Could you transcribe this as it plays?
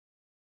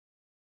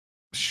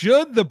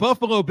Should the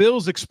Buffalo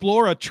Bills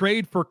explore a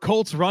trade for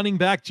Colts running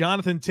back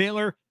Jonathan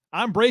Taylor?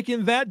 I'm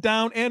breaking that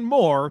down and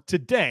more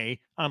today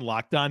on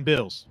Locked On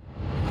Bills.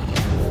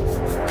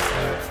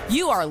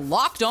 You are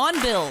Locked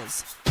On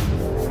Bills,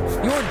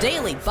 your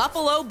daily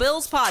Buffalo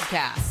Bills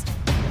podcast.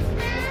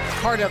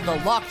 Part of the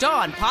Locked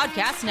On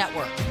Podcast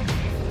Network,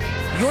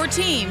 your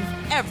team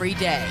every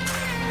day.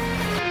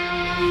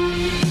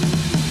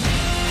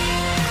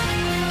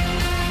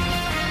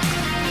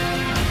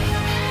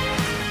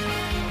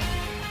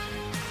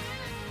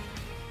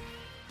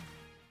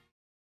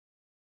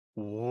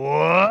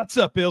 What's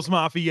up, Bills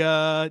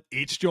Mafia?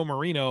 It's Joe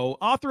Marino,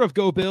 author of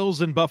Go Bills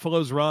and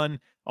Buffalo's Run,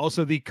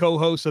 also the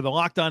co-host of the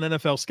Locked On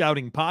NFL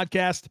Scouting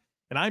podcast,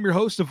 and I'm your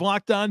host of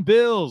Locked On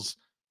Bills.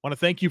 I want to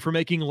thank you for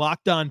making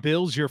Locked On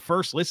Bills your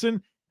first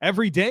listen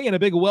every day, and a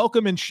big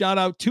welcome and shout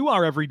out to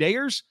our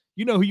everydayers.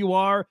 You know who you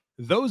are.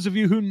 Those of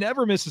you who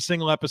never miss a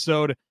single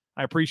episode,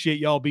 I appreciate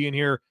y'all being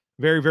here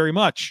very, very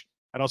much.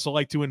 I'd also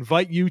like to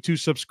invite you to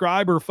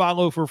subscribe or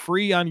follow for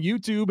free on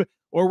YouTube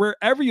or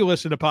wherever you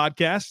listen to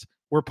podcasts.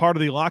 We're part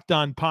of the Locked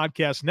On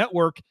Podcast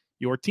Network,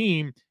 your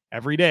team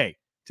every day.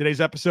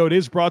 Today's episode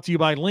is brought to you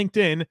by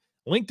LinkedIn.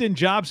 LinkedIn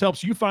Jobs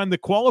helps you find the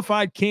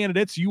qualified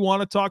candidates you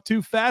want to talk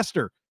to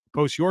faster.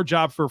 Post your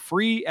job for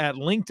free at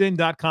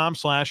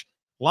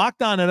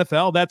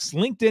linkedin.com/LockedOnNFL. That's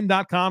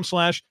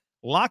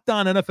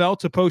linkedin.com/LockedOnNFL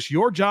to post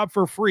your job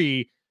for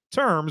free.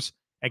 Terms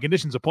and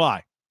conditions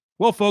apply.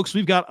 Well, folks,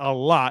 we've got a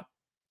lot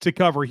to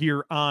cover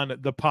here on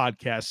the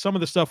podcast. Some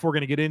of the stuff we're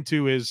going to get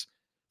into is,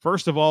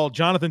 first of all,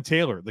 Jonathan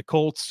Taylor, the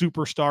Colts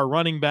superstar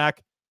running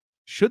back.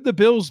 Should the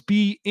Bills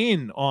be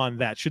in on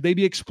that? Should they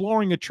be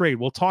exploring a trade?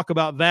 We'll talk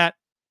about that.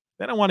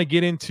 Then I want to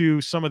get into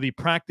some of the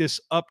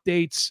practice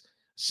updates,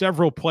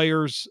 several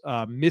players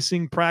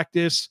missing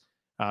practice,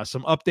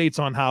 some updates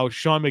on how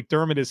Sean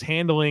McDermott is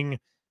handling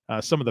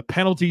some of the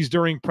penalties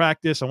during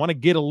practice. I want to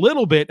get a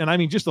little bit, and I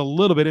mean just a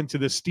little bit, into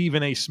the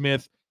Stephen A.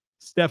 Smith,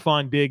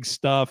 Stefon Diggs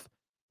stuff.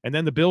 And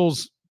then the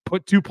Bills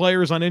put 2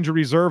 players on injured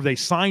reserve. They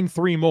signed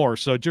 3 more.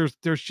 So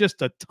there's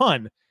just a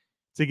ton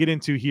to get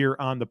into here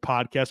on the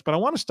podcast. But I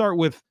want to start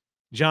with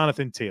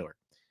Jonathan Taylor.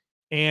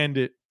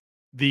 And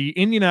the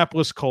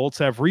Indianapolis Colts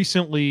have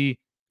recently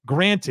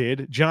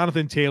granted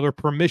Jonathan Taylor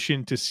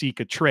permission to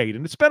seek a trade.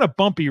 And it's been a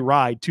bumpy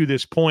ride to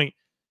this point.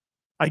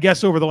 I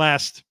guess over the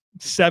last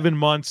 7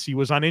 months, he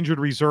was on injured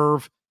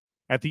reserve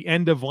at the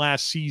end of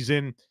last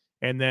season.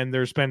 And then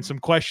there's been some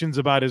questions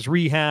about his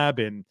rehab.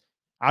 And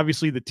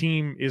obviously the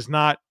team is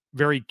not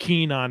very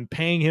keen on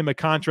paying him a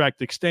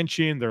contract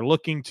extension. They're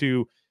looking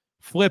to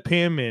flip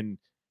him and,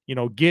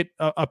 get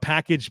a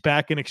package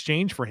back in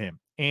exchange for him.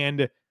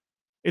 And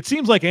it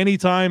seems like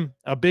anytime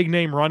a big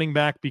name running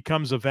back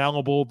becomes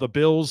available, the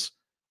Bills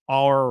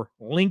are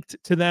linked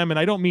to them. And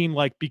I don't mean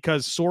like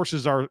because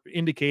sources are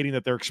indicating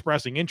that they're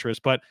expressing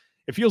interest, but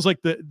it feels like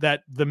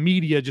that the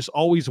media just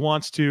always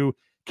wants to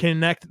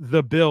connect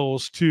the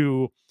Bills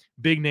to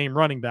big name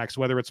running backs,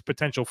 whether it's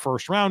potential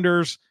first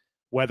rounders,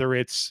 whether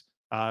it's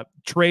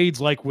trades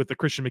like with the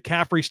Christian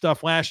McCaffrey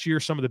stuff last year,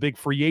 some of the big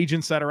free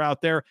agents that are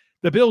out there.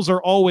 The Bills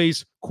are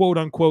always, quote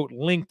unquote,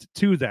 linked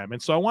to them. And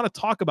so I want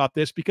to talk about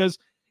this because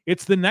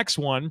it's the next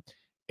one.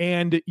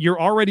 And you're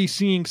already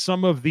seeing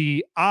some of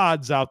the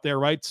odds out there,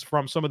 right,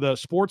 from some of the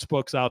sports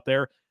books out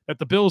there, that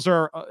the Bills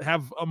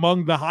have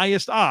among the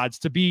highest odds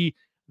to be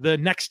the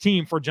next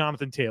team for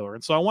Jonathan Taylor.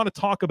 And so I want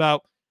to talk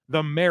about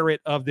the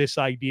merit of this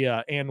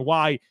idea and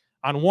why,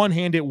 on one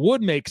hand, it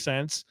would make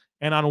sense,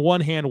 and on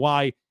one hand,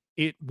 why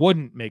it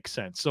wouldn't make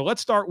sense. So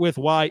let's start with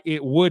why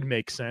it would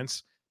make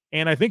sense.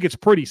 And I think it's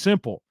pretty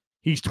simple.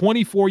 He's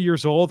 24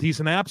 years old.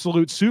 He's an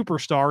absolute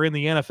superstar in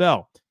the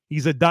NFL.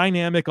 He's a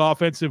dynamic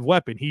offensive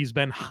weapon. He's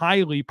been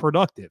highly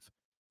productive.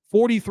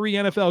 43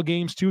 NFL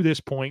games to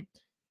this point.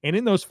 And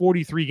in those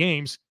 43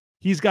 games,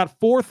 he's got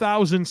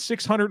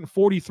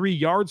 4,643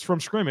 yards from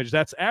scrimmage.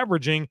 That's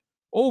averaging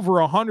over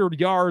 100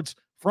 yards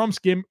from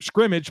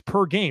scrimmage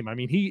per game. I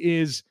mean, he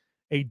is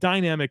a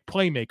dynamic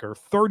playmaker.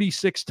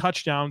 36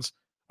 touchdowns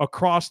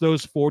across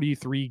those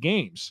 43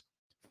 games.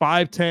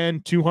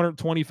 5'10",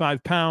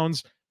 225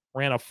 pounds,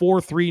 ran a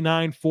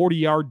 4.39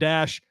 40-yard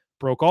dash,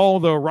 broke all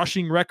the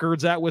rushing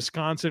records at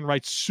Wisconsin,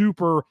 right?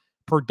 Super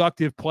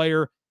productive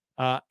player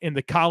in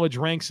the college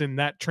ranks, and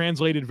that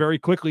translated very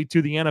quickly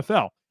to the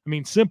NFL. I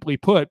mean, simply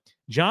put,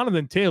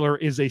 Jonathan Taylor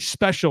is a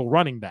special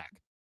running back.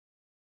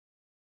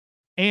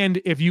 And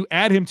if you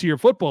add him to your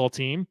football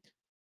team,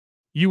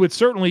 you would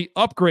certainly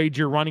upgrade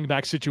your running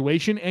back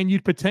situation, and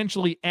you'd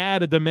potentially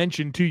add a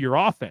dimension to your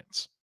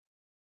offense.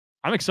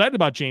 I'm excited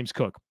about James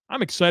Cook.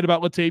 I'm excited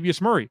about Latavius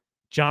Murray.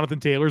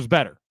 Jonathan Taylor's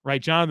better,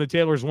 right? Jonathan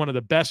Taylor is one of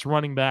the best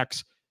running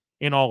backs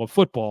in all of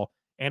football,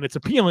 and it's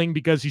appealing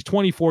because he's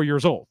 24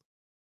 years old,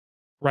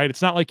 right?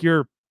 It's not like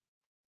you're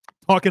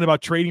talking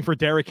about trading for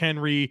Derrick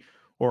Henry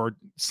or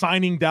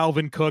signing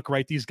Dalvin Cook,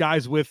 right? These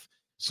guys with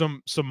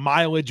some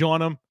mileage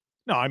on them.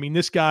 No, I mean,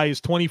 this guy is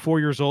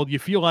 24 years old. You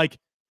feel like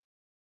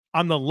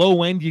on the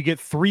low end, you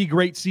get 3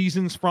 great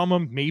seasons from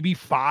him, maybe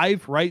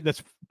 5, right?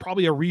 That's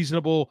probably a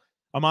reasonable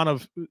amount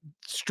of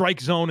strike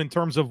zone in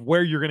terms of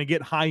where you're going to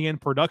get high-end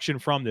production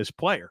from this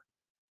player.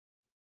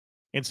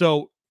 And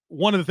so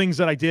one of the things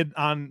that I did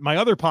on my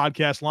other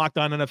podcast, Locked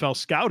On NFL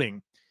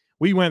Scouting,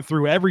 we went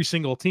through every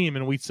single team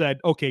and we said,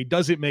 okay,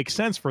 does it make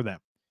sense for them?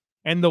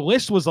 And the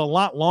list was a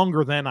lot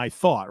longer than I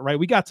thought, right?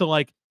 We got to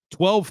like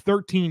 12,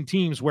 13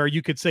 teams where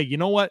you could say, you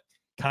know what,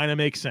 kind of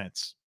makes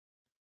sense.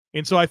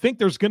 And so I think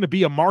there's going to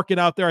be a market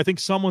out there. I think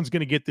someone's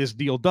going to get this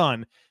deal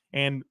done.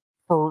 And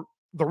for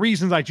the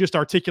reasons I just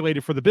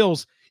articulated for the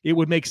Bills, it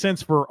would make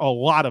sense for a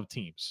lot of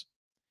teams.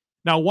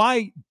 Now,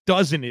 why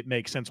doesn't it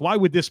make sense? Why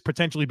would this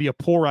potentially be a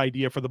poor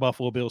idea for the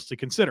Buffalo Bills to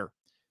consider?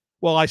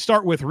 Well, I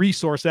start with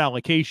resource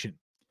allocation.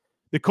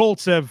 The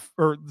Colts the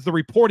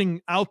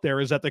reporting out there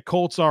is that the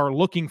Colts are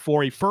looking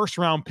for a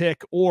first-round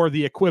pick or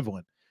the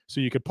equivalent. So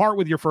you could part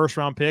with your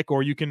first-round pick,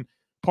 or you can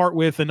part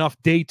with enough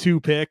day 2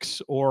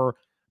 picks or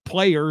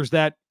players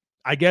that,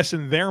 I guess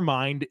in their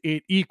mind,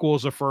 it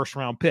equals a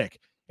first-round pick.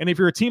 And if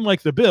you're a team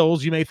like the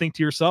Bills, you may think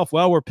to yourself,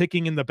 well, we're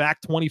picking in the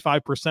back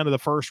 25% of the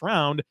first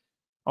round.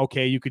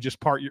 Okay, you could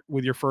just part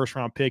with your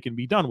first-round pick and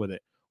be done with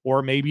it.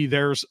 Or maybe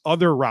there's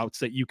other routes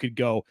that you could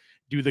go.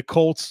 Do the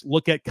Colts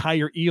look at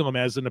Kaiir Elam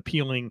as an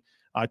appealing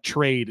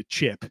trade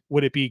chip?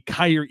 Would it be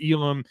Kaiir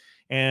Elam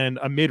and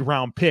a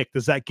mid-round pick?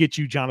 Does that get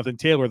you Jonathan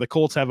Taylor? The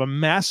Colts have a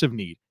massive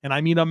need, and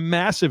I mean a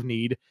massive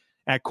need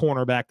at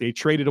cornerback. They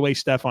traded away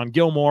Stefon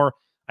Gilmore.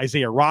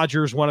 Isaiah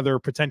Rodgers, one of their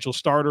potential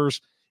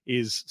starters,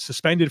 is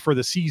suspended for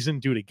the season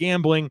due to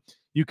gambling.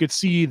 You could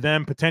see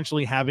them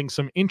potentially having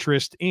some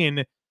interest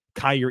in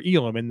Kaiir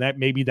Elam, and that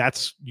maybe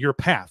that's your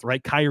path,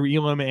 right? Kaiir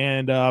Elam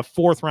and a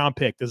 4th-round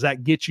pick. Does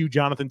that get you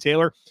Jonathan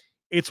Taylor?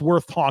 It's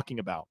worth talking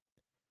about.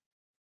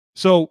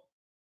 So,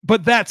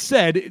 but that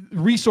said,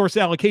 resource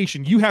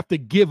allocation, you have to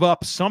give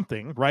up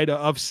something, right,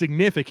 of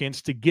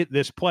significance to get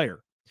this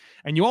player.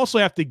 And you also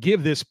have to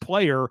give this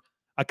player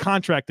a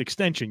contract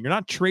extension. You're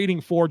not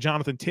trading for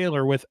Jonathan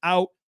Taylor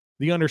without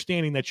the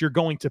understanding that you're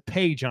going to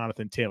pay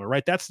Jonathan Taylor,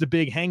 right? That's the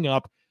big hang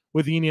up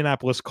with the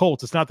Indianapolis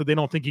Colts. It's not that they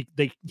don't think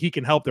he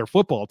can help their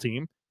football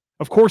team.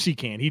 Of course he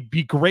can. He'd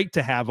be great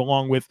to have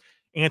along with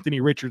Anthony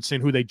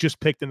Richardson, who they just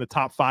picked in the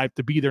top 5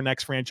 to be their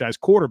next franchise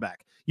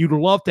quarterback. You'd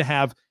love to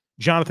have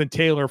Jonathan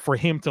Taylor for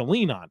him to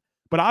lean on,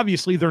 but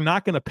obviously they're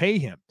not going to pay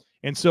him.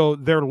 And so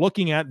they're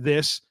looking at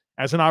this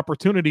as an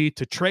opportunity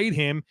to trade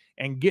him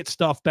and get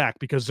stuff back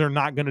because they're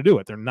not going to do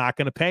it. They're not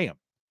going to pay him.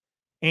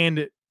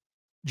 And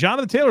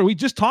Jonathan Taylor, we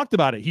just talked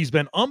about it. He's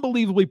been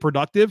unbelievably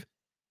productive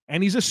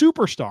and he's a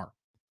superstar.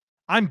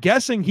 I'm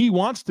guessing he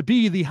wants to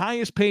be the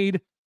highest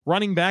paid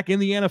running back in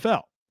the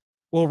NFL.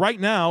 Well, right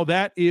now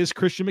that is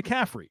Christian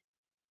McCaffrey,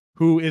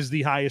 who is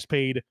the highest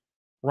paid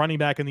running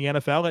back in the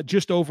NFL at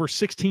just over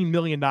 $16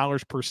 million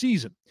per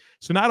season.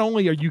 So not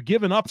only are you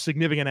giving up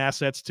significant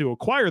assets to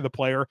acquire the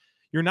player,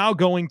 you're now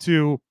going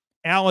to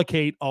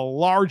allocate a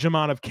large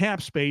amount of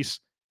cap space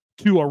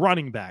to a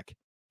running back.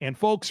 And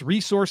folks,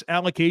 resource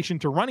allocation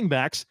to running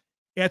backs,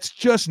 it's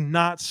just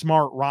not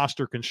smart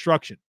roster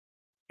construction.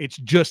 It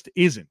just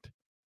isn't.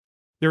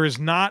 There is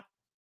not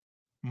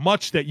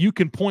much that you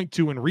can point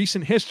to in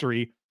recent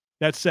history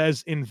that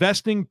says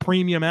investing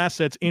premium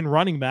assets in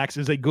running backs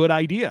is a good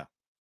idea,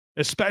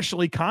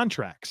 especially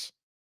contracts.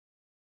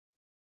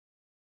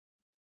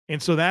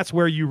 And so that's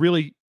where you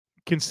really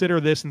consider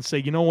this and say,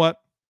 you know what?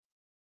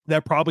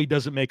 That probably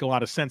doesn't make a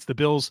lot of sense. The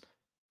Bills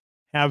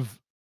have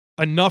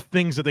enough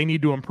things that they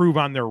need to improve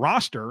on their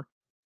roster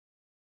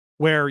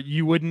where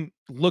you wouldn't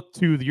look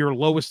to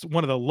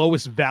one of the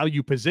lowest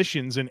value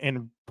positions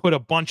and put a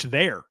bunch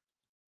there.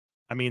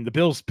 I mean, the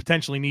Bills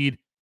potentially need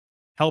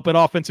help at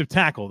offensive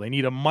tackle. They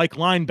need a Mike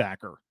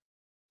linebacker.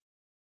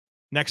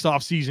 Next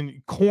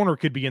offseason, corner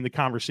could be in the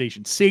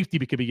conversation. Safety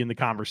could be in the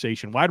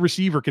conversation. Wide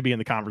receiver could be in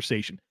the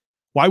conversation.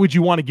 Why would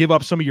you want to give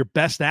up some of your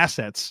best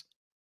assets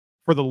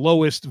for the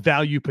lowest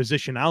value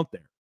position out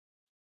there?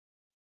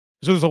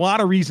 So there's a lot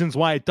of reasons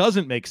why it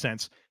doesn't make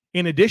sense,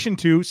 in addition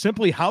to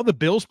simply how the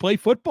Bills play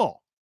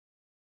football.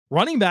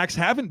 Running backs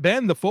haven't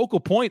been the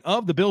focal point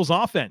of the Bills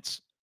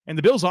offense. And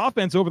the Bills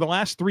offense over the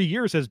last 3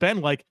 years has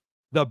been like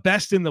the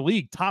best in the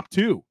league, top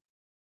 2.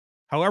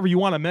 However you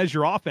want to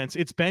measure offense,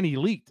 it's been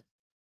elite.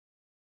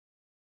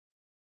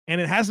 And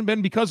it hasn't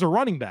been because of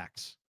running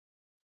backs.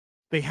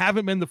 They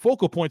haven't been the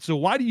focal point. So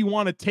why do you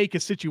want to take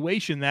a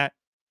situation that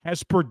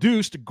has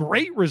produced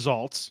great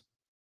results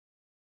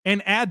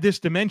and add this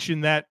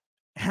dimension that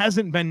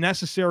hasn't been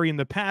necessary in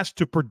the past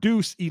to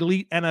produce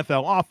elite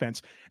NFL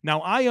offense? Now,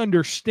 I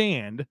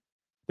understand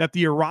that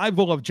the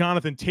arrival of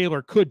Jonathan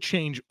Taylor could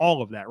change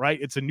all of that, right?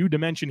 It's a new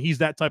dimension. He's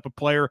that type of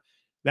player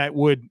that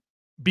would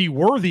be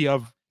worthy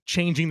of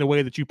changing the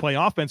way that you play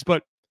offense.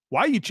 But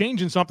why are you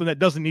changing something that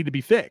doesn't need to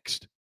be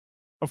fixed?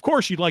 Of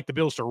course, you'd like the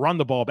Bills to run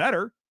the ball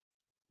better,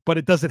 but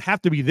it doesn't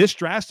have to be this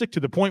drastic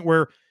to the point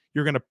where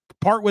you're going to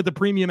part with the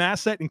premium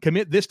asset and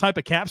commit this type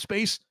of cap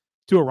space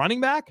to a running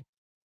back.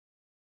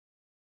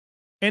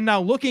 And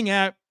now looking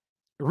at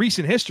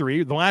recent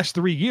history, the last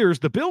 3 years,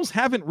 the Bills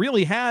haven't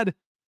really had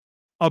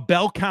a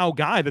bell cow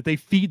guy that they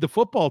feed the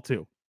football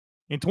to.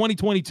 In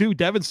 2022,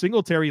 Devin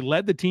Singletary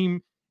led the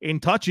team in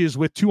touches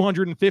with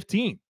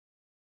 215.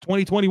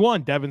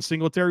 2021, Devin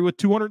Singletary with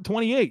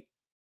 228.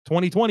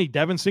 2020,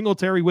 Devin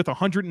Singletary with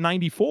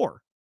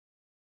 194.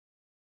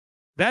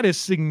 That is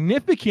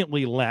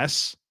significantly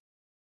less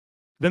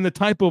than the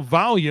type of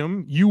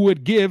volume you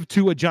would give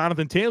to a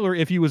Jonathan Taylor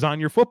if he was on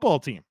your football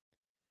team.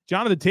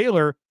 Jonathan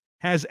Taylor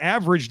has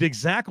averaged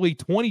exactly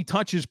 20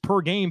 touches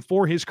per game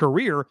for his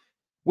career,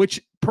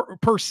 which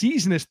per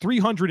season is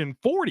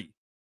 340.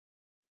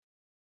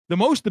 The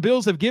most the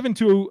Bills have given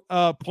to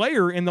a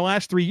player in the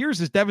last 3 years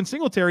is Devin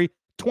Singletary,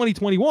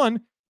 2021,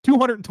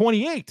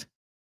 228.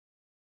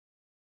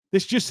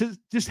 This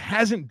just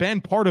hasn't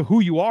been part of who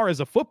you are as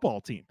a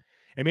football team.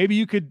 And maybe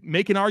you could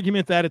make an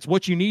argument that it's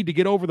what you need to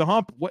get over the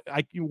hump,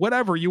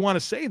 whatever you want to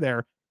say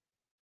there.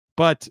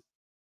 But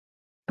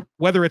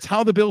whether it's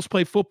how the Bills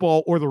play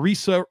football or the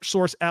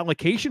resource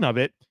allocation of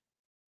it,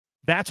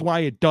 that's why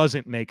it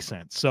doesn't make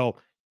sense. So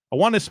I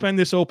want to spend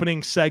this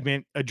opening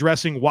segment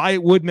addressing why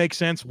it would make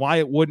sense, why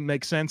it wouldn't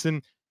make sense.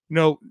 And,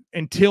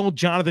 until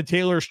Jonathan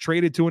Taylor is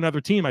traded to another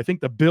team, I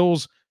think the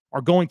Bills are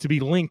going to be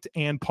linked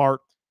and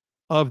part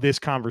of this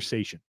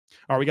conversation.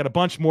 All right, we got a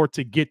bunch more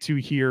to get to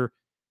here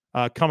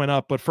coming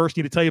up. But first,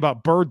 need to tell you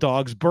about Bird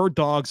Dogs. Bird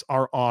Dogs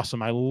are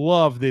awesome. I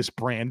love this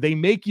brand. They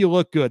make you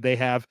look good. They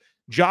have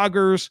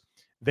joggers.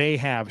 They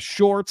have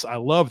shorts. I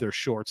love their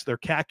shorts. They're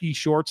khaki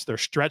shorts. They're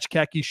stretch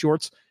khaki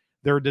shorts.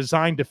 They're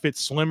designed to fit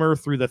slimmer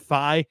through the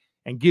thigh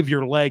and give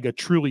your leg a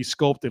truly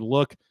sculpted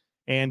look.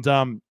 And,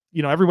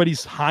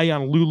 everybody's high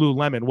on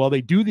Lululemon. Well, they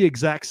do the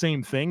exact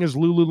same thing as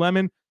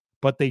Lululemon,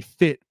 but they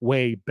fit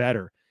way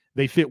better.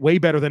 They fit way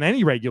better than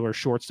any regular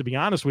shorts, to be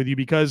honest with you,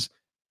 because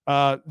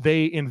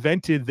they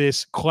invented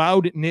this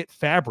cloud knit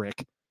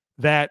fabric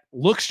that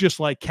looks just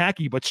like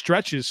khaki, but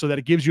stretches so that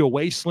it gives you a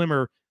way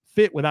slimmer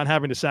fit without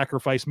having to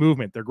sacrifice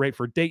movement. They're great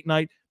for date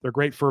night. They're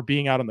great for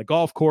being out on the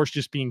golf course,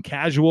 just being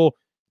casual.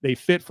 They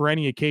fit for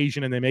any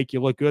occasion and they make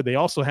you look good. They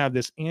also have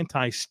this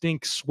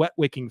anti-stink sweat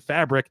wicking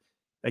fabric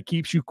that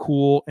keeps you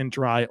cool and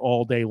dry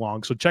all day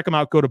long. So check them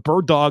out. Go to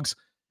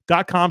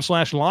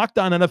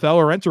birddogs.com/LockedOnNFL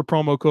or enter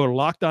promo code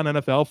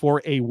LockedOnNFL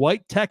for a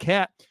white tech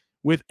hat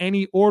with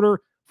any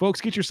order.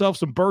 Folks, get yourself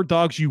some Bird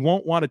Dogs. You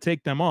won't want to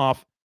take them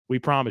off. We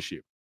promise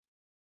you.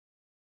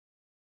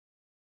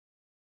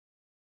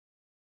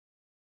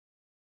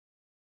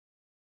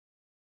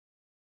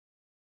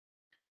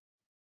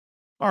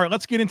 All right,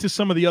 let's get into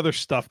some of the other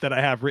stuff that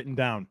I have written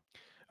down.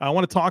 I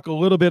want to talk a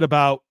little bit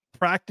about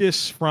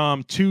practice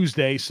from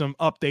Tuesday, some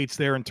updates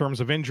there in terms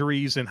of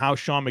injuries and how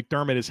Sean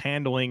McDermott is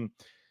handling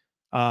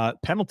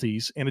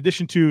penalties, in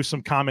addition to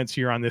some comments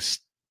here on this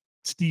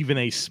Stephen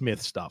A.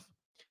 Smith stuff.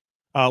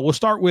 We'll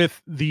start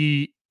with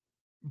the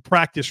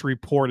practice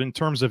report in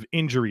terms of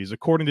injuries.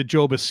 According to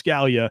Joe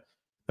Biscaglia,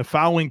 the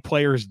following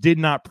players did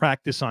not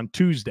practice on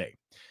Tuesday.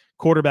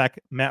 Quarterback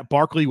Matt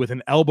Barkley with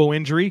an elbow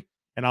injury.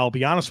 And I'll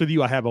be honest with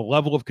you, I have a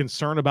level of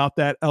concern about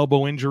that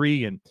elbow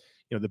injury and,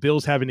 the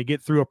Bills having to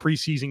get through a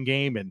preseason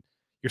game. And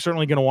you're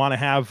certainly going to want to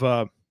have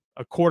a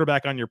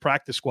quarterback on your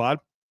practice squad.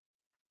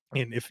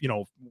 And if,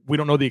 we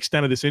don't know the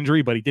extent of this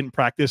injury, but he didn't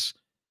practice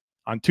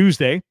on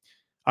Tuesday.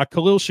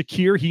 Khalil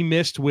Shakir, he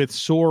missed with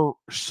sore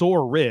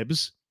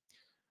ribs.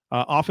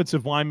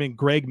 Offensive lineman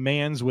Greg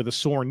Manns with a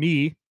sore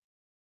knee.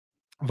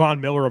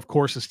 Von Miller, of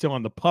course, is still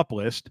on the PUP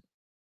list.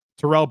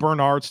 Terrell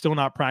Bernard still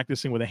not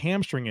practicing with a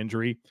hamstring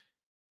injury.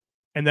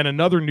 And then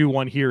another new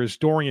one here is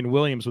Dorian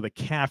Williams with a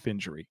calf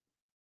injury.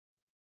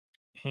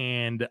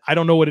 And I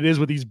don't know what it is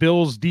with these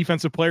Bills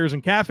defensive players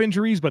and calf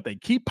injuries, but they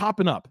keep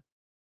popping up.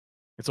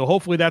 And so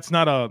hopefully that's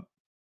not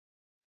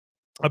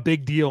a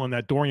big deal and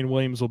that Dorian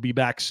Williams will be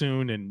back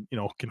soon and,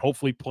 can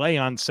hopefully play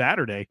on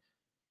Saturday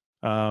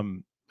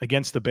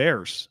against the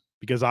Bears,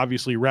 because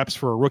obviously reps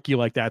for a rookie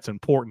like that's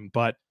important.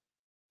 But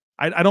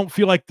I don't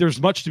feel like there's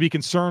much to be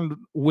concerned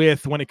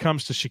with when it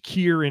comes to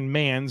Shakir and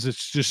Manns.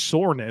 It's just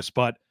soreness.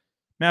 But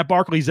Matt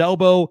Barkley's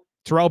elbow,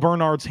 Terrell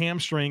Bernard's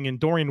hamstring, and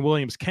Dorian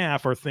Williams'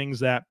 calf are things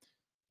that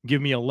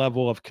give me a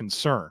level of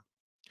concern.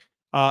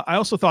 I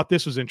also thought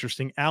this was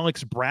interesting.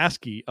 Alex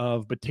Brasky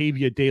of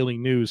Batavia Daily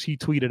News, he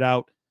tweeted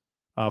out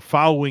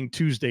following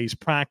Tuesday's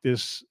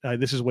practice.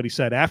 This is what he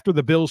said. After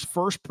the Bills'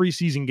 first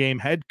preseason game,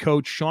 head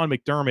coach Sean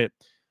McDermott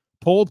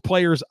pulled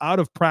players out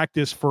of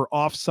practice for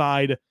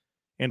offside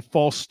and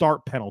false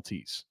start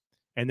penalties.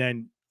 And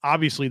then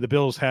obviously the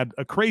Bills had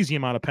a crazy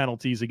amount of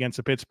penalties against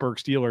the Pittsburgh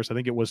Steelers. I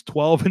think it was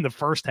 12 in the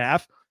first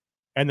half.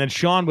 And then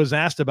Sean was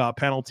asked about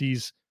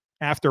penalties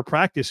after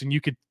practice, and you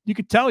could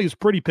tell he was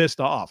pretty pissed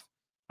off.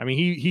 I mean,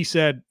 he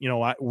said,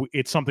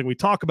 it's something we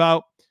talk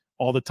about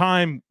all the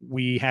time.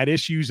 We had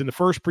issues in the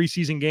first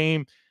preseason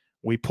game.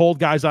 We pulled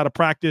guys out of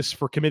practice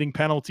for committing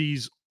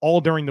penalties all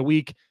during the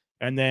week.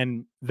 And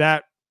then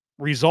that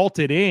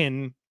resulted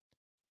in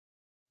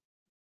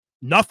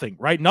nothing,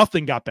 right?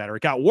 Nothing got better.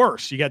 It got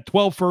worse. You got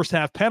 12 first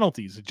half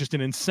penalties. It's just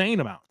an insane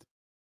amount.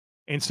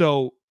 And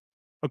so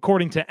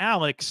according to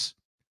Alex,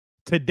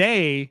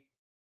 today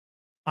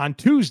on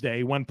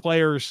Tuesday, when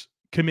players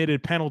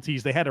committed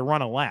penalties, they had to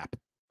run a lap.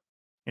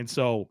 And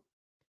so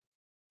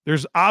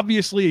There's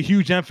obviously a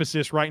huge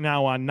emphasis right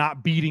now on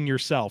not beating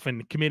yourself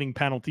and committing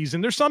penalties.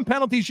 And there's some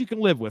penalties you can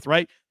live with,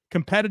 right?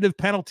 Competitive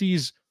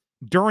penalties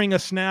during a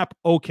snap,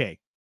 okay.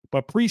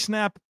 But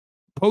pre-snap,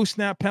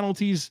 post-snap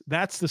penalties,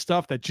 that's the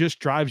stuff that just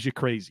drives you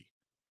crazy.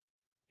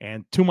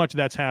 And too much of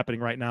that's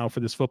happening right now for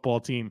this football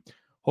team.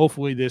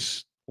 Hopefully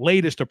this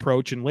latest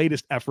approach and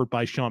latest effort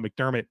by Sean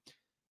McDermott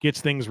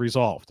gets things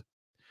resolved.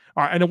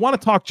 All right, and I want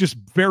to talk just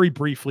very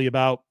briefly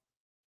about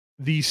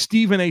the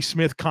Stephen A.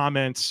 Smith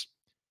comments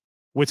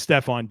with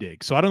Stefon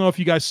Diggs. So I don't know if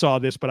you guys saw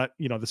this, but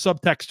the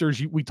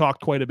subtexters, we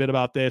talked quite a bit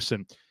about this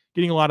and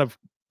getting a lot of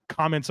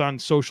comments on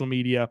social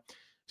media.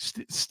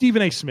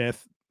 Stephen A.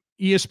 Smith,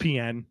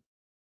 ESPN,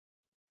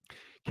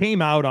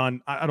 came out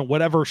on, I don't know,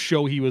 whatever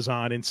show he was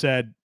on and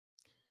said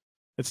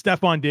that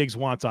Stefon Diggs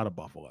wants out of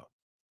Buffalo.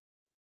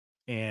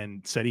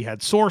 And said he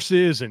had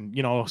sources and,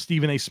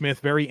 Stephen A. Smith,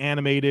 very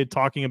animated,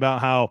 talking about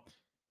how,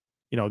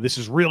 this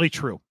is really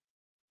true.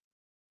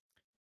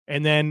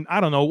 And then, I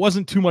don't know, it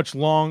wasn't too much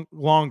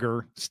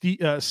longer.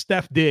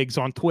 Steph Diggs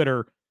on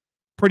Twitter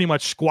pretty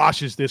much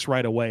squashes this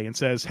right away and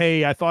says,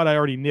 hey, I thought I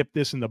already nipped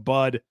this in the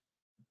bud.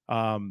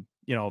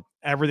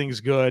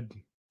 Everything's good.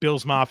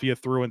 Bills Mafia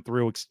through and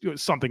through,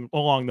 something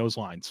along those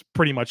lines.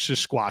 Pretty much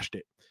just squashed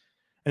it.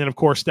 And then, of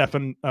course,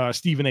 Stephen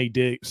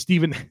A.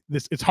 Smith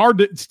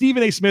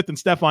and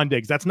Stefon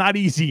Diggs. That's not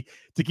easy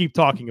to keep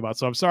talking about.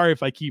 So I'm sorry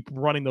if I keep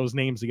running those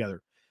names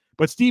together.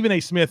 But Stephen A.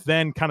 Smith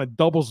then kind of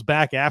doubles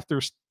back after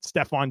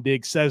Stefon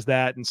Diggs says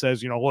that and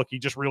says, look, he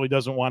just really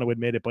doesn't want to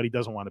admit it, but he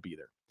doesn't want to be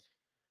there.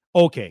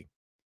 Okay.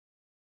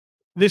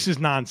 This is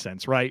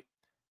nonsense, right?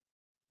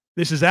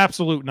 This is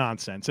absolute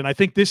nonsense. And I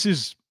think this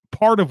is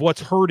part of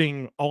what's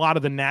hurting a lot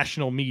of the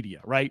national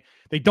media, right?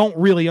 They don't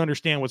really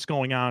understand what's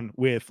going on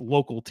with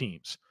local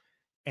teams.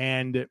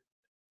 And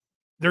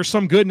there's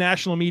some good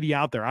national media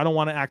out there. I don't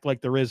want to act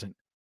like there isn't.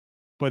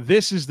 But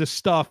this is the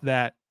stuff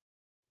that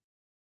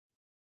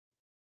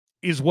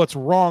is what's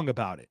wrong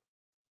about it.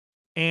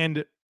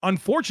 And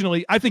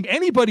unfortunately, I think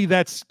anybody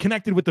that's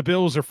connected with the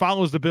Bills or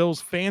follows the Bills,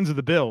 fans of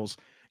the Bills,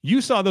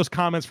 you saw those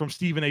comments from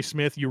Stephen A.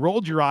 Smith, you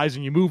rolled your eyes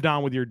and you moved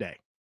on with your day.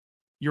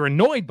 You're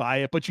annoyed by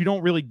it, but you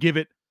don't really give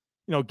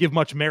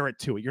much merit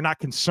to it. You're not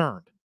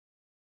concerned.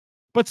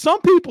 But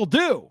some people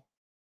do.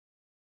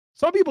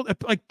 Some people,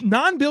 like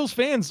non-Bills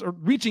fans, are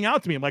reaching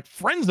out to me. I'm like,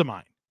 friends of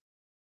mine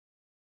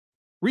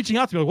reaching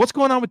out to me, like, what's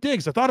going on with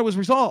Diggs? I thought it was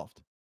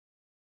resolved.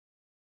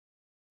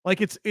 Like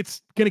it's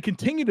going to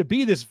continue to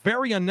be this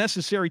very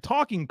unnecessary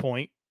talking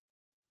point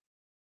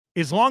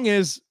as long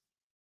as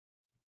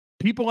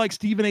people like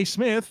Stephen A.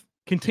 Smith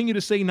continue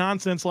to say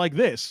nonsense like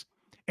this.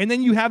 And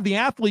then you have the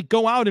athlete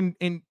go out and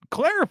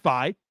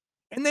clarify,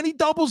 and then he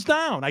doubles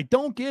down. I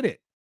don't get it.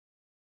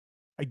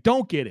 I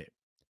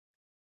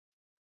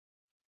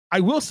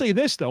will say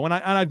this, though, and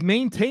I've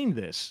maintained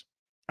this.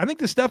 I think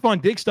the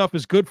Stefon Diggs stuff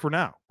is good for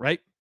now, right?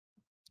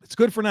 It's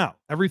good for now.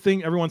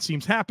 Everyone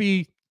seems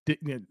happy.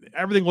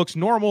 Everything looks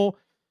normal.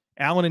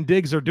 Allen and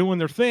Diggs are doing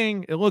their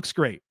thing. It looks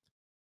great.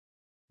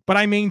 But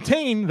I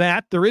maintain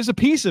that there is a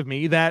piece of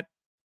me that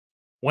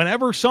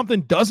whenever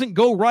something doesn't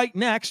go right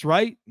next,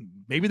 right?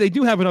 Maybe they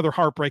do have another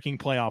heartbreaking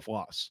playoff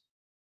loss.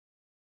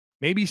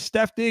 Maybe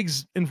Steph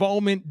Diggs'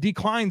 involvement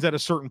declines at a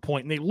certain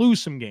point and they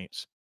lose some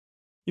games.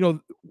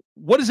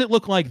 What does it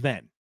look like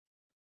then?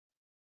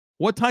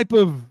 What type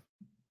of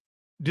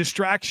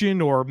distraction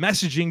or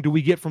messaging do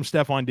we get from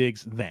Stefon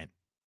Diggs then?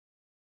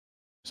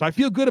 So I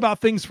feel good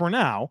about things for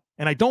now,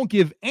 and I don't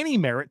give any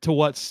merit to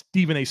what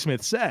Stephen A.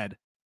 Smith said.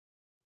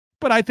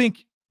 But I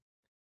think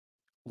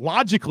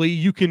logically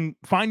you can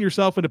find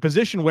yourself in a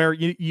position where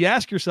you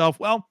ask yourself,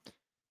 well,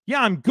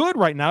 yeah, I'm good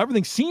right now.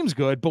 Everything seems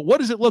good, but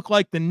what does it look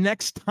like the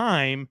next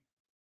time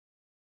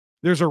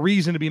there's a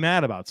reason to be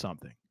mad about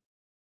something?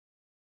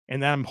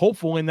 And I'm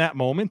hopeful in that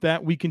moment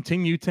that we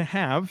continue to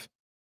have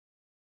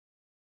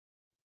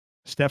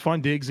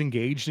Stefon Diggs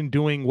engaged in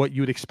doing what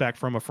you'd expect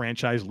from a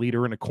franchise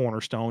leader and a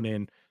cornerstone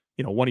and,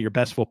 one of your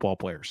best football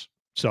players.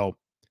 So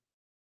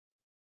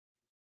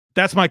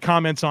that's my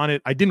comments on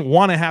it. I didn't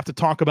want to have to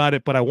talk about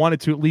it, but I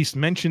wanted to at least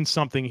mention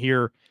something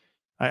here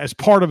as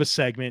part of a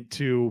segment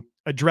to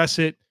address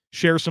it,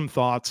 share some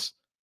thoughts,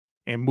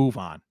 and move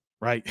on,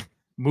 right?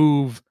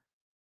 Move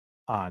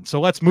on. So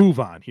let's move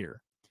on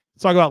here.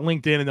 Let's talk about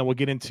LinkedIn, and then we'll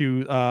get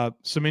into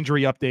some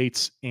injury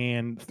updates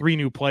and 3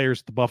 new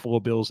players the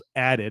Buffalo Bills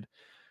added.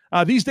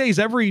 These days,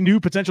 every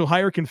new potential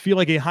hire can feel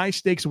like a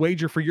high-stakes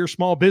wager for your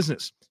small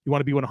business. You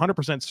want to be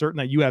 100% certain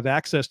that you have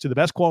access to the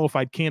best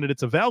qualified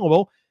candidates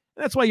available,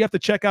 and that's why you have to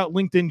check out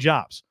LinkedIn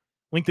Jobs.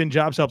 LinkedIn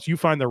Jobs helps you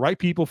find the right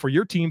people for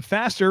your team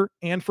faster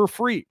and for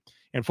free.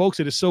 And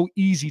folks, it is so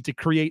easy to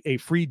create a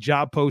free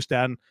job post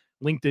on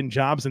LinkedIn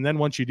Jobs, and then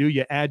once you do,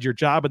 you add your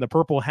job in the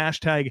purple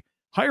hashtag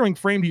hiring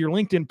frame to your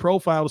LinkedIn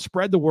profile to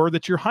spread the word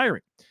that you're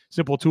hiring.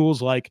 Simple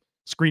tools like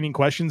screening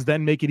questions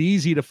then make it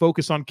easy to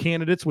focus on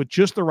candidates with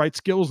just the right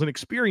skills and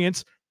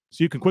experience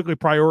so you can quickly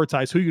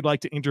prioritize who you'd like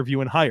to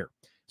interview and hire.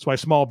 That's why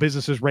small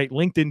businesses rate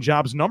LinkedIn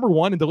Jobs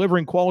 #1 in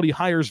delivering quality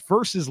hires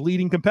versus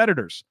leading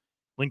competitors.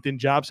 LinkedIn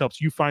Jobs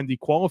helps you find the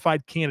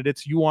qualified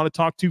candidates you want to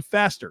talk to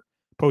faster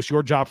Post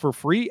your job for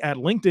free at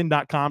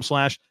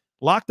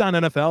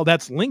linkedin.com/LockedOnNFL.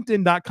 That's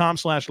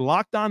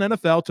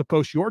linkedin.com/LockedOnNFL to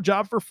post your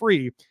job for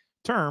free.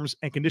 Terms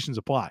and conditions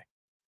apply.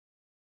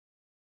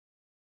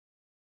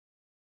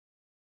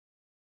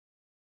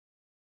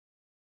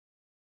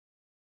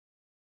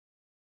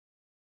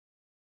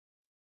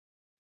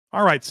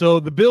 All right, so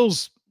the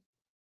Bills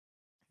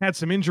had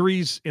some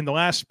injuries in the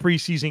last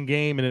preseason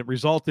game, and it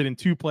resulted in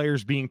 2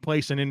 players being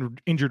placed in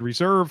injured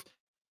reserve,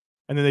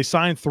 and then they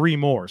signed 3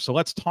 more. So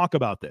let's talk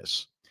about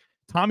this.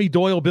 Tommy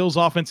Doyle, Bills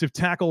offensive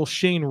tackle,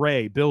 Shane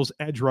Ray, Bills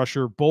edge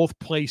rusher, both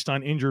placed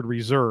on injured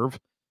reserve.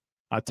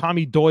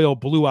 Tommy Doyle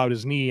blew out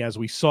his knee, as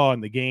we saw in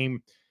the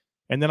game.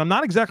 And then I'm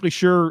not exactly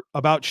sure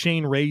about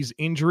Shane Ray's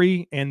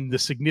injury and the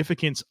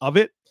significance of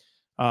it.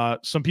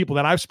 Some people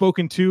that I've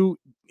spoken to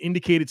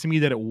indicated to me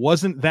that it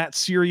wasn't that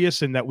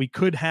serious and that we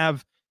could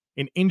have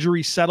an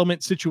injury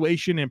settlement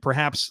situation, and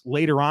perhaps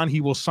later on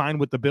he will sign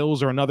with the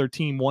Bills or another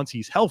team once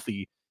he's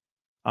healthy.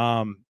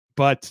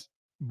 But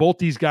both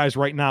these guys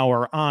right now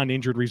are on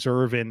injured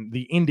reserve, and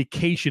the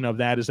indication of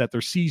that is that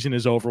their season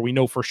is over. We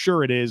know for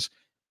sure it is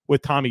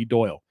with Tommy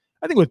Doyle.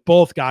 I think with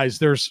both guys,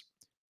 there's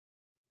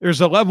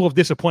a level of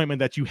disappointment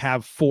that you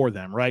have for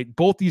them, right?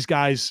 Both these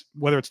guys,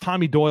 whether it's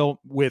Tommy Doyle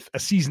with a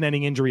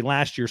season-ending injury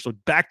last year, so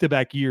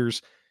back-to-back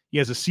years, he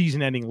has a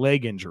season-ending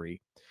leg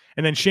injury.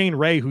 And then Shane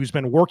Ray, who's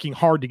been working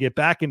hard to get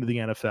back into the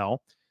NFL,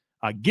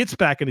 gets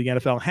back into the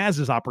NFL, has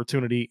his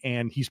opportunity,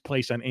 and he's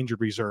placed on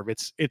injured reserve.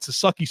 It's a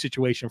sucky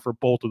situation for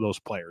both of those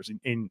players.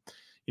 And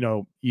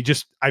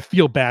I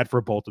feel bad for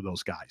both of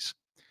those guys.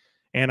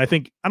 And I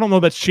don't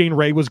know that Shane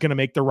Ray was going to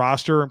make the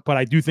roster, but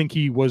I do think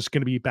he was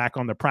going to be back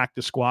on the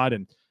practice squad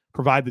and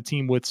provide the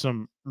team with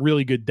some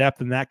really good depth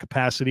in that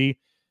capacity.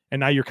 And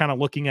now you're kind of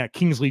looking at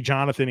Kingsley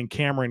Jonathan and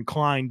Cameron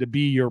Klein to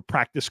be your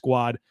practice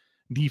squad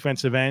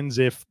defensive ends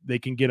if they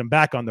can get him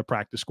back on the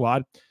practice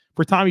squad.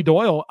 For Tommy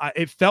Doyle,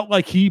 it felt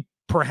like he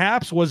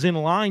perhaps was in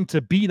line to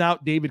beat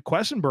out David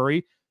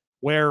Quessenberry,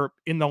 where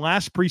in the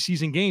last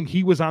preseason game,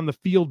 he was on the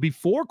field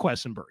before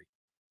Quessenberry.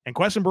 And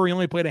Quessenberry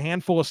only played a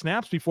handful of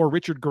snaps before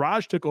Richard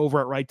Garage took over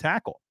at right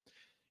tackle.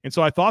 And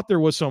so I thought there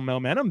was some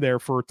momentum there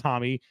for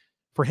Tommy,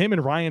 for him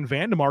and Ryan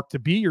Vandemark to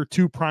be your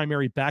 2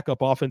 primary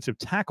backup offensive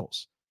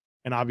tackles.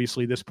 And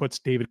obviously this puts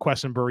David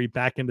Quessenberry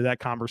back into that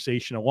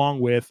conversation along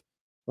with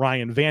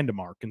Ryan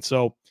Vandemark. And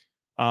so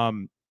I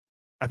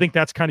think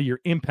that's kind of your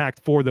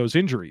impact for those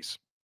injuries.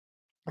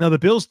 Now, the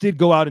Bills did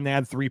go out and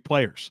add 3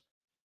 players.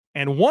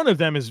 And one of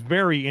them is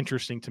very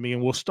interesting to me,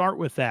 and we'll start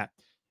with that.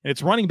 And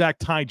it's running back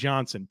Ty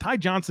Johnson. Ty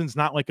Johnson's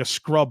not like a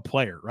scrub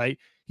player, right?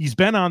 He's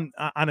been on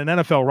an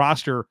NFL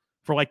roster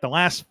for like the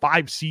last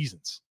 5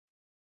 seasons.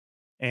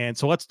 And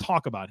so let's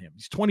talk about him.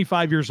 He's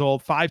 25 years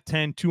old,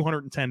 5'10",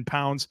 210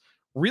 pounds,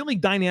 really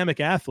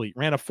dynamic athlete.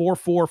 Ran a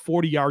 4.4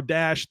 40-yard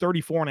dash,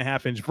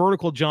 34.5-inch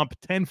vertical jump,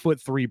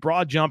 10'3"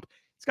 broad jump.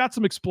 He's got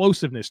some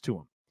explosiveness to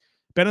him.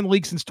 Been in the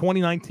league since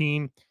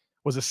 2019,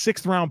 was a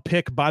 6th-round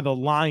pick by the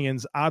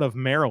Lions out of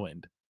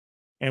Maryland,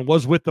 and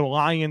was with the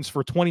Lions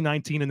for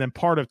 2019 and then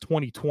part of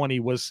 2020,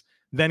 was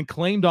then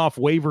claimed off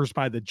waivers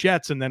by the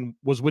Jets and then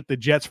was with the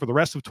Jets for the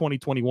rest of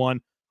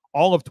 2021,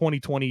 all of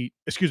 2020,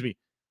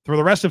 for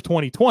the rest of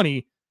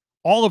 2020,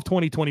 all of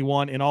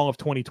 2021, and all of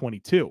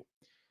 2022.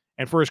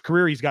 And for his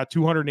career, he's got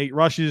 208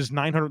 rushes,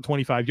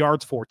 925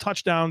 yards, 4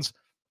 touchdowns,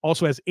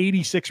 also has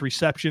 86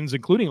 receptions,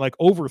 including like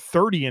over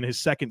 30 in his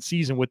second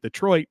season with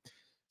Detroit,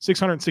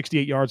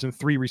 668 yards and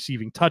 3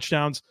 receiving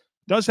touchdowns.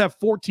 Does have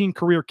 14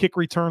 career kick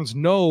returns,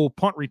 no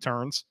punt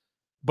returns,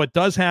 but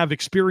does have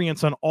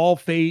experience on all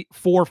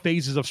 4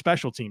 phases of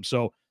special teams.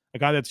 So a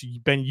guy that's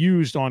been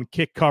used on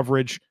kick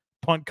coverage,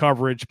 punt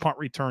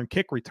return,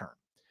 kick return.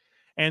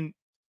 And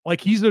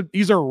like he's a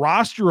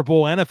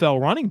rosterable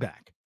NFL running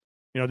back.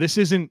 This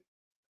isn't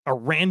a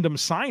random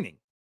signing.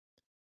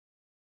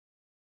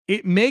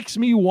 It makes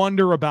me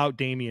wonder about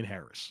Damian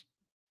Harris.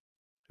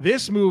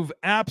 This move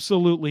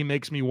absolutely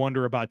makes me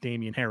wonder about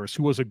Damian Harris,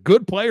 who was a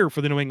good player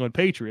for the New England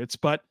Patriots,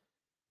 but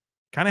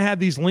kind of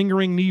had these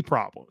lingering knee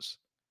problems.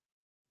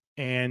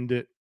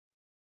 And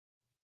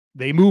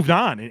they moved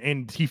on,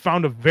 and he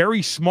found a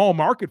very small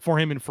market for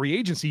him in free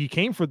agency. He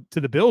came to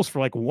the Bills for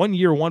like 1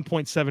 year,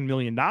 $1.7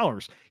 million.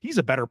 He's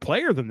a better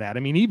player than that. I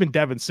mean, even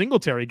Devin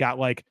Singletary got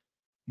like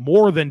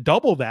more than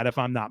double that, if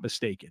I'm not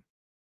mistaken.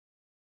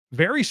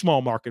 Very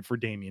small market for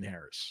Damian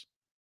Harris.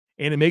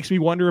 And it makes me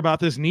wonder about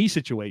this knee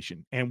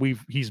situation. And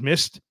he's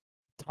missed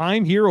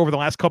time here over the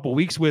last couple of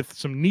weeks with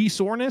some knee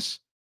soreness.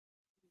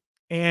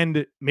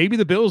 And maybe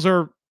the Bills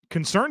are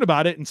concerned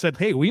about it and said,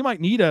 hey, we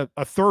might need a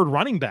 3rd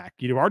running back.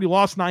 You've already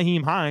lost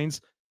Nyheim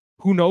Hines.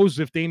 Who knows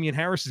if Damian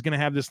Harris is going to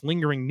have this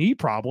lingering knee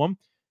problem.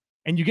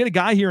 And you get a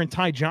guy here in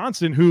Ty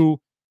Johnson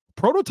who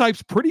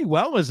prototypes pretty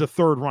well as a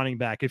 3rd running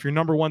back. If your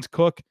number 1's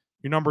Cook,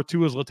 your number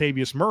 2 is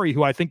Latavius Murray,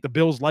 who I think the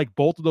Bills like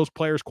both of those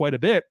players quite a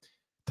bit.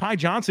 Ty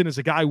Johnson is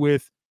a guy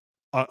with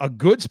a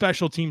good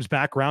special teams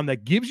background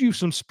that gives you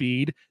some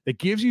speed, that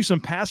gives you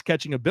some pass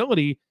catching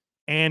ability,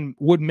 and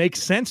would make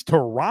sense to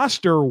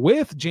roster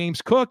with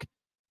James Cook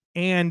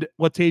and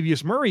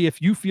Latavius Murray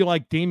if you feel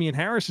like Damian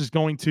Harris is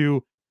going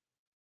to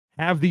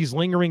have these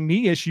lingering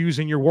knee issues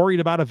and you're worried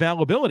about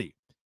availability.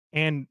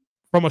 And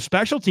from a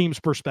special teams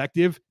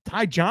perspective,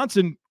 Ty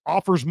Johnson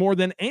offers more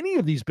than any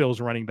of these Bills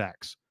running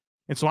backs.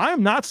 And so I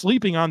am not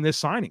sleeping on this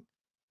signing.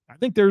 I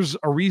think there's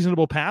a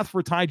reasonable path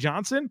for Ty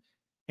Johnson.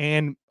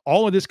 And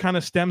all of this kind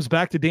of stems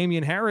back to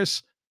Damian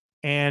Harris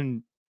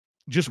and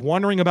just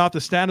wondering about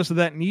the status of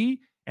that knee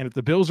and if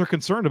the Bills are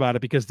concerned about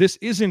it, because this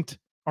isn't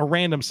a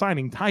random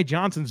signing. Ty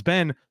Johnson's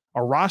been a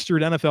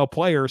rostered NFL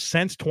player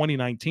since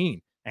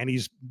 2019, and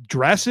he's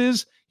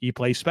dresses, he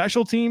plays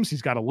special teams,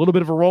 he's got a little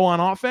bit of a role on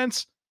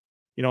offense.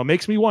 You know, it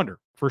makes me wonder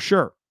for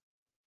sure.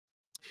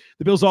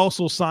 The Bills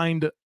also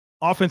signed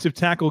offensive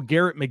tackle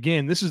Garrett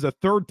McGhin. This is the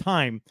third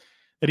time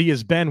that he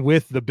has been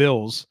with the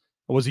Bills.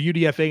 It was a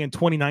UDFA in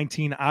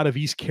 2019 out of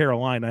East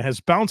Carolina, has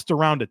bounced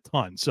around a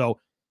ton. So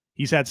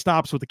he's had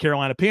stops with the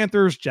Carolina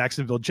Panthers,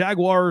 Jacksonville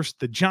Jaguars,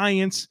 the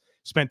Giants,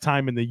 spent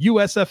time in the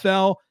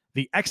USFL,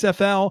 the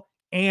XFL,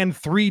 and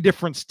 3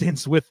 different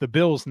stints with the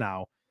Bills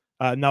now.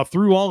 Now,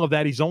 through all of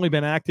that, he's only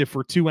been active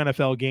for 2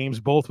 NFL games,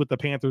 both with the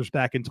Panthers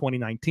back in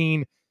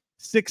 2019.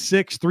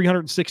 6'6",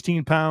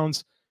 316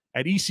 pounds.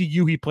 At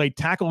ECU, he played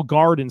tackle,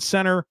 guard, and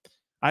center.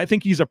 I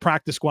think he's a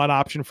practice squad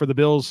option for the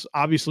Bills,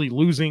 obviously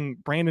losing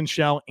Brandon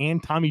Shell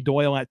and Tommy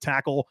Doyle at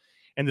tackle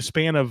in the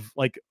span of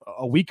like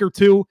a week or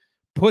two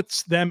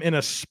puts them in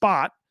a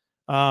spot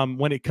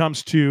when it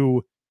comes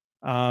to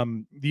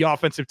the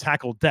offensive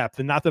tackle depth.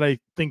 And not that I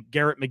think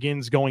Garrett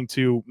McGhinn's going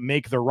to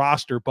make the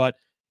roster, but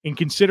in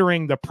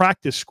considering the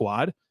practice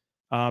squad,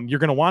 you're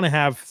going to want to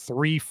have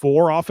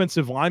 3-4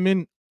 offensive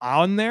linemen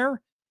on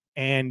there.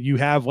 And you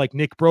have like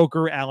Nick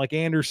Broker, Alec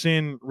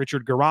Anderson,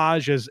 Richard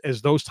Garage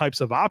as those types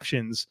of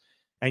options.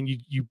 And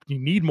you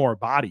need more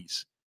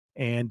bodies.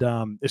 And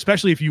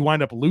especially if you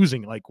wind up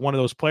losing like one of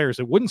those players,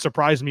 it wouldn't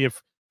surprise me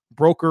if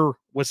Broker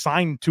was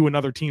signed to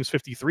another team's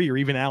 53 or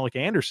even Alec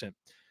Anderson.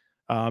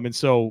 And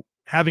so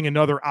having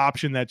another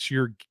option that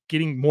you're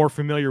getting more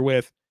familiar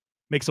with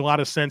makes a lot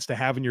of sense to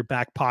have in your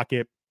back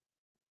pocket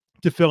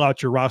to fill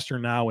out your roster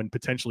now and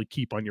potentially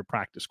keep on your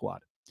practice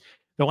squad.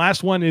 The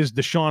last one is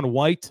Dashaun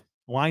White,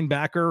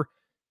 linebacker.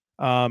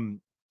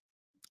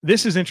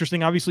 This is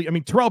interesting. Obviously, I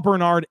mean, Terrell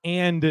Bernard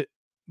and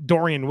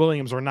Dorian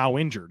Williams are now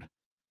injured.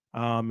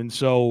 And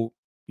so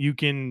you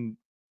can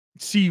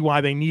see why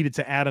they needed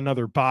to add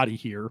another body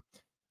here.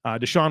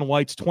 Dashaun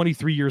White's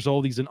 23 years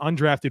old. He's an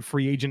undrafted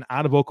free agent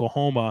out of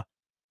Oklahoma.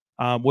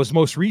 Was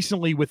most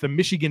recently with the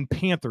Michigan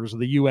Panthers of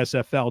the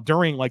USFL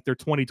during like their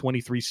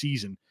 2023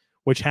 season,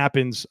 which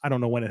happens, I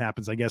don't know when it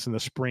happens, I guess in the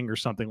spring or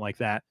something like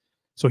that.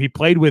 So he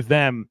played with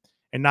them,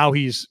 and now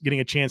he's getting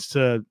a chance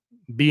to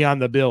be on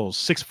the Bills.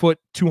 6 foot,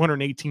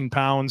 218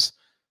 pounds,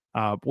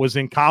 was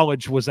in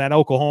college, was at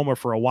Oklahoma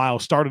for a while,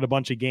 started a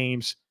bunch of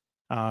games,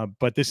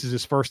 but this is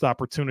his first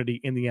opportunity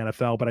in the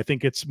NFL. But I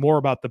think it's more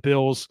about the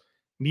Bills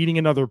needing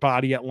another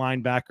body at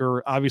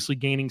linebacker, obviously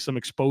gaining some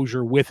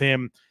exposure with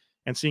him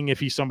and seeing if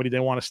he's somebody they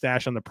want to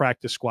stash on the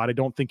practice squad. I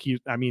don't think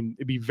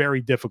it'd be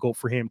very difficult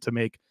for him to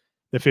make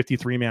the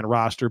 53-man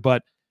roster.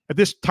 But at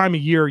this time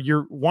of year,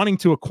 you're wanting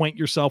to acquaint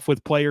yourself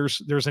with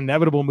players. There's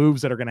inevitable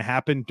moves that are going to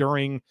happen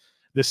during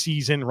the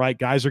season, right?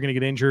 Guys are going to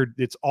get injured.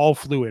 It's all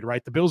fluid,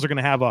 right? The Bills are going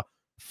to have a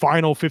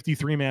final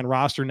 53-man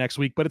roster next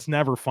week, but it's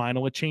never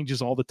final. It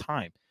changes all the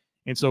time.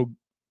 And so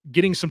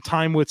getting some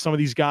time with some of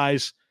these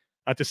guys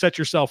to set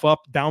yourself up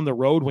down the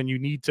road when you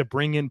need to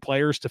bring in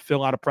players to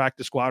fill out a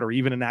practice squad or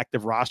even an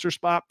active roster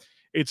spot,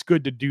 it's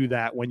good to do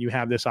that when you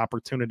have this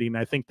opportunity. And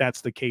I think that's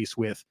the case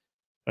with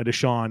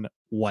Dashaun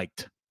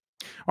White.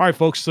 All right,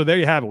 folks, so there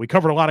you have it. We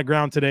covered a lot of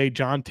ground today.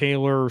 John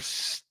Taylor,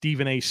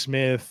 Stephen A.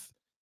 Smith,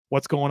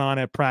 what's going on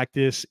at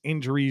practice,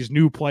 injuries,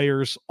 new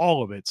players,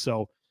 all of it.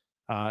 So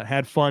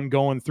had fun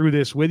going through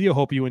this with you.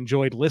 Hope you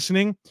enjoyed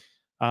listening.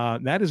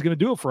 That is going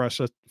to do it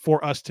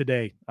for us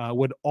today.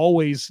 Would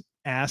always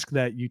ask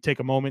that you take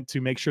a moment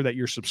to make sure that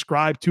you're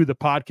subscribed to the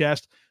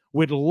podcast.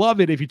 Would love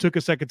it if you took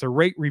a second to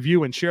rate,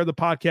 review, and share the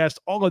podcast.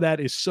 All of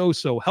that is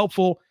so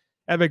helpful.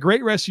 Have a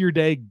great rest of your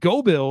day.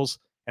 Go Bills.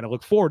 And I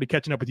look forward to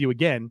catching up with you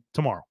again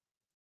tomorrow.